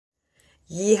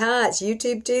Yeehaw, it's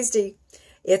YouTube Tuesday.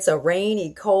 It's a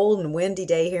rainy, cold, and windy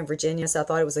day here in Virginia, so I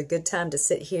thought it was a good time to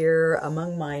sit here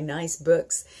among my nice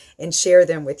books and share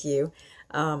them with you.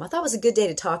 I thought it was a good day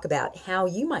to talk about how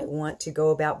you might want to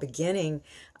go about beginning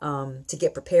to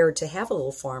get prepared to have a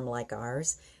little farm like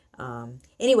ours.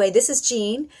 Anyway, this is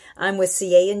Jean. I'm with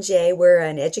CA&J. We're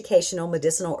an educational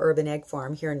medicinal urban egg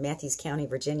farm here in Matthews County,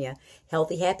 Virginia.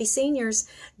 Healthy, happy seniors,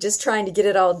 just trying to get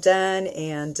it all done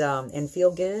and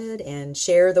feel good and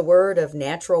share the word of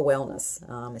natural wellness,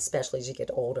 especially as you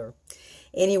get older.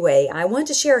 Anyway, I want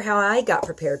to share how I got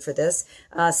prepared for this.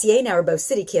 CA and I are both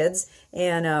city kids,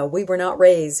 and we were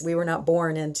not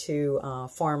born into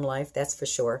farm life, that's for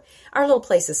sure. Our little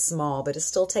place is small, but it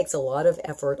still takes a lot of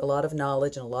effort, a lot of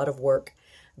knowledge, and a lot of work.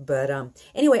 But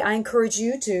anyway, I encourage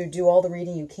you to do all the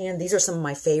reading you can. These are some of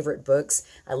my favorite books.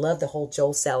 I love the whole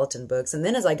Joel Salatin books. And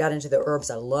then as I got into the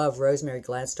herbs, I love Rosemary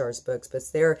Gladstar's books. But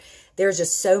there's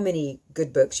just so many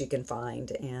good books you can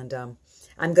find. And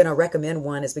I'm going to recommend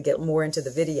one as we get more into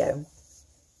the video.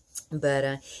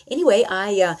 But anyway,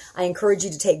 I encourage you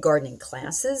to take gardening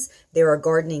classes. There are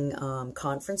gardening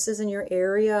conferences in your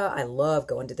area. I love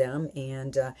going to them,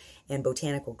 and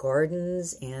botanical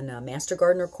gardens and Master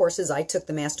Gardener courses. I took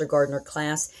the Master Gardener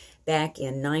class back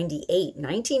in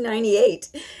 1998,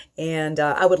 and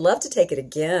I would love to take it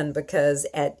again because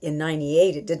in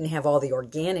 98 it didn't have all the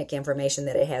organic information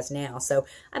that it has now. So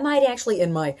I might actually,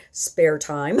 in my spare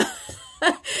time,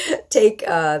 take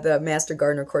the Master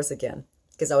Gardener course again,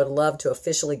 because I would love to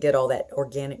officially get all that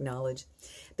organic knowledge.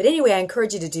 But anyway, I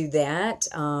encourage you to do that.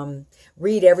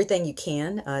 Read everything you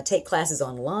can. Take classes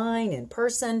online, in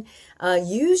person.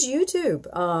 Use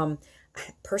YouTube.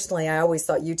 Personally, I always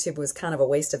thought YouTube was kind of a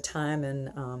waste of time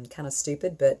and kind of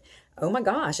stupid, but oh my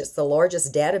gosh, it's the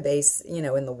largest database,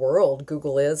 in the world.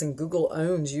 Google is, and Google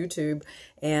owns YouTube,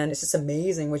 and it's just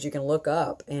amazing what you can look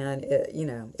up, and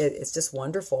it's just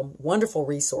wonderful, wonderful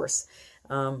resource.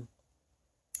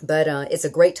 But it's a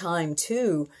great time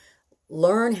to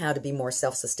learn how to be more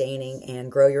self-sustaining and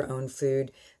grow your own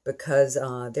food, because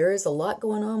there is a lot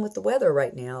going on with the weather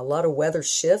right now. A lot of weather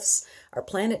shifts. Our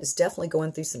planet is definitely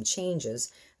going through some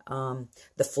changes.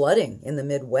 The flooding in the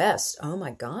Midwest, oh my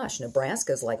gosh,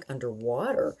 Nebraska's like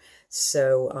underwater.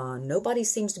 So nobody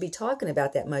seems to be talking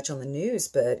about that much on the news,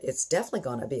 but it's definitely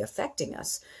going to be affecting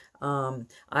us.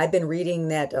 I've been reading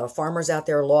that farmers out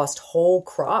there lost whole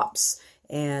crops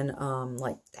and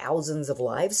like thousands of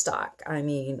livestock. I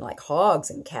mean, like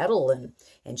hogs and cattle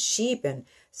and sheep. And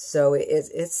so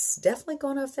it's definitely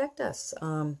going to affect us.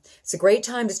 It's a great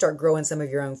time to start growing some of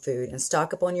your own food and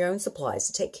stock up on your own supplies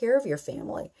to take care of your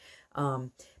family.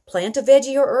 Plant a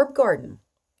veggie or herb garden.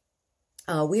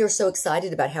 We are so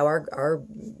excited about how our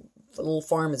little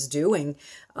farm is doing.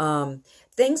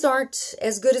 Things aren't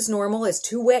as good as normal. It's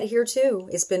too wet here too.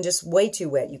 It's been just way too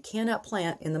wet. You cannot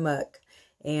plant in the muck.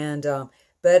 And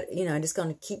but I'm just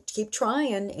going to keep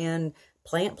trying and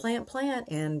plant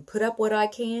and put up what I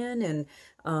can, and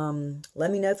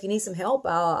let me know if you need some help.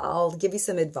 I'll give you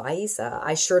some advice.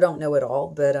 I sure don't know it all,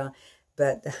 but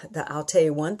I'll tell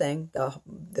you one thing.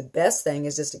 The best thing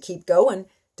is just to keep going.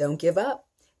 Don't give up.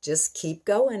 Just keep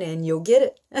going and you'll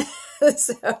get it.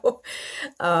 So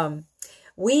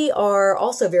we are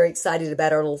also very excited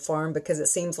about our little farm because it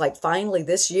seems like finally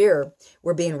this year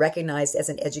we're being recognized as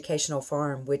an educational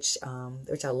farm, which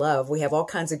I love. We have all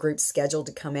kinds of groups scheduled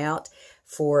to come out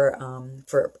for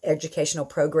educational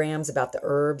programs about the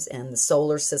herbs and the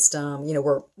solar system.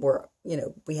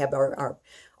 We have our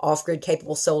off-grid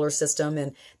capable solar system,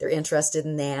 and they're interested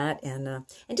in that, and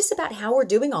just about how we're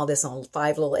doing all this on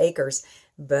 5 little acres.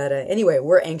 But anyway,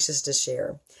 we're anxious to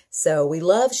share. So we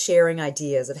love sharing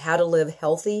ideas of how to live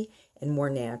healthy and more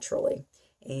naturally.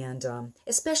 And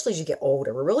especially as you get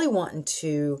older, we're really wanting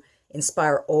to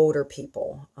inspire older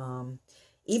people.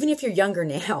 Even if you're younger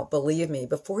now, believe me,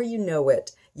 before you know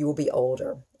it, you will be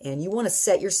older. And you want to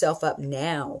set yourself up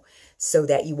now so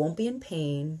that you won't be in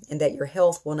pain and that your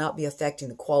health will not be affecting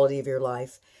the quality of your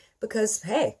life. Because,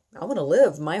 hey, I want to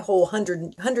live my whole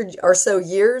 100 or so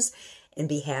years and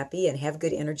be happy and have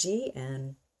good energy,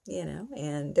 and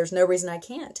and there's no reason I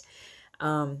can't.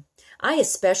 I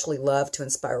especially love to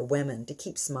inspire women to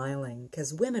keep smiling,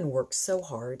 because women work so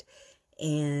hard,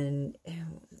 and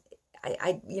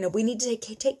we need to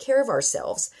take care of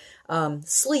ourselves.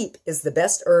 Sleep is the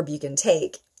best herb you can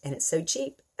take, and it's so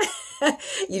cheap.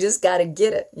 You just got to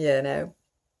get it,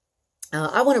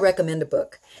 I want to recommend a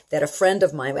book that a friend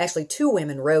of mine, actually 2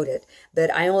 women wrote it, but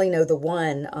I only know the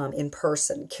one in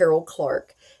person. Carol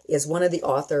Clark is one of the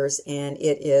authors, and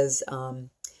it is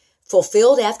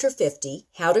Fulfilled After 50,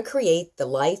 How to Create the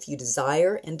Life You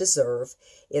Desire and Deserve.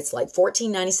 It's like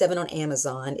 $14.97 on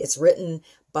Amazon. It's written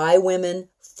by women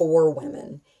for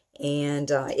women.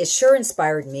 And it sure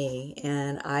inspired me,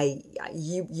 and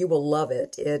you will love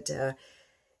it.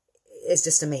 It's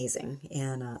just amazing,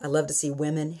 and I love to see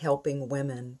women helping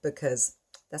women, because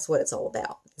that's what it's all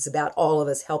about. It's about all of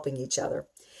us helping each other.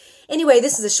 Anyway,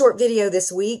 this is a short video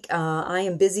this week. I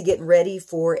am busy getting ready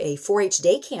for a 4-H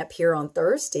day camp here on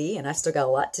Thursday, and I still got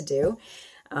a lot to do,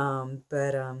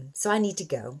 so I need to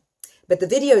go. But the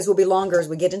videos will be longer as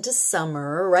we get into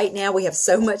summer. Right now we have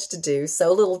so much to do,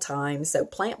 so little time. So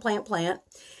plant, plant, plant.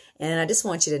 And I just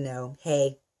want you to know,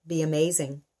 hey, be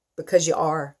amazing, because you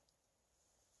are.